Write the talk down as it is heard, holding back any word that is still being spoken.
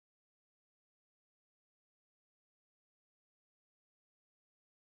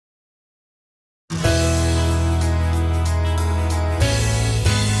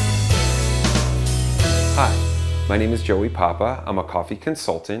My name is Joey Papa. I'm a coffee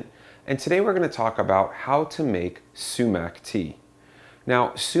consultant, and today we're going to talk about how to make sumac tea.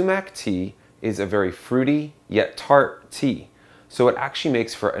 Now, sumac tea is a very fruity yet tart tea, so it actually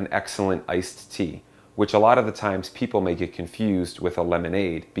makes for an excellent iced tea, which a lot of the times people may get confused with a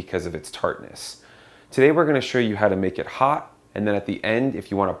lemonade because of its tartness. Today we're going to show you how to make it hot, and then at the end,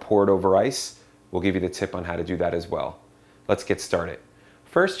 if you want to pour it over ice, we'll give you the tip on how to do that as well. Let's get started.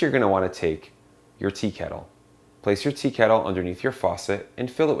 First, you're going to want to take your tea kettle. Place your tea kettle underneath your faucet and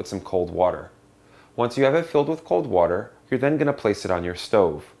fill it with some cold water. Once you have it filled with cold water, you're then going to place it on your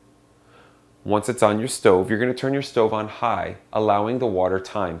stove. Once it's on your stove, you're going to turn your stove on high, allowing the water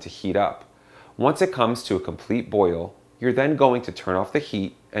time to heat up. Once it comes to a complete boil, you're then going to turn off the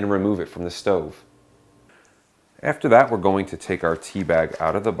heat and remove it from the stove. After that, we're going to take our tea bag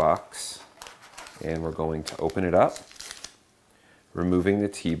out of the box and we're going to open it up, removing the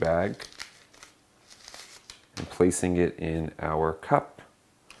tea bag and placing it in our cup.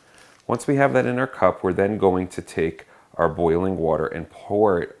 Once we have that in our cup, we're then going to take our boiling water and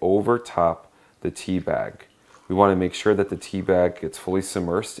pour it over top the tea bag. We want to make sure that the tea bag gets fully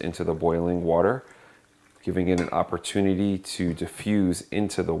submersed into the boiling water, giving it an opportunity to diffuse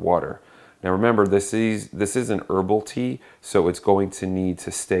into the water. Now remember, this is an herbal tea, so it's going to need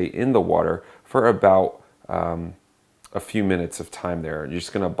to stay in the water for about a few minutes of time there. You're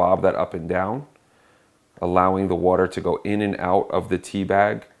just going to bob that up and down, allowing the water to go in and out of the tea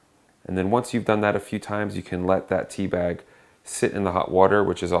bag. And then once you've done that a few times, you can let that tea bag sit in the hot water,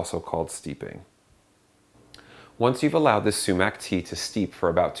 which is also called steeping. Once you've allowed this sumac tea to steep for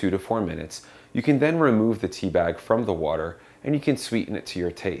about 2 to 4 minutes, you can then remove the tea bag from the water and you can sweeten it to your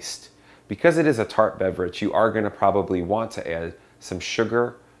taste. Because it is a tart beverage, you are going to probably want to add some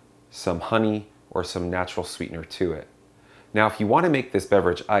sugar, some honey, or some natural sweetener to it. Now, if you want to make this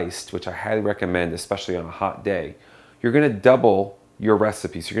beverage iced, which I highly recommend, especially on a hot day, you're going to double your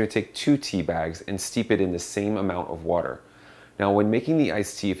recipe. So you're going to take 2 tea bags and steep it in the same amount of water. Now, when making the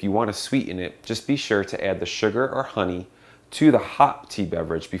iced tea, if you want to sweeten it, just be sure to add the sugar or honey to the hot tea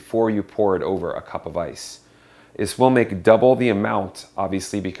beverage before you pour it over a cup of ice. This will make double the amount,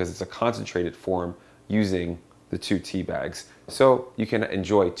 obviously, because it's a concentrated form using the 2 tea bags. So you can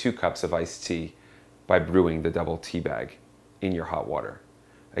enjoy 2 cups of iced tea by brewing the double tea bag in your hot water.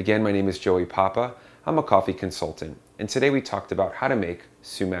 Again, my name is Joey Papa. I'm a coffee consultant, and today we talked about how to make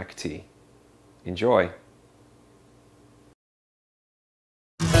sumac tea. Enjoy!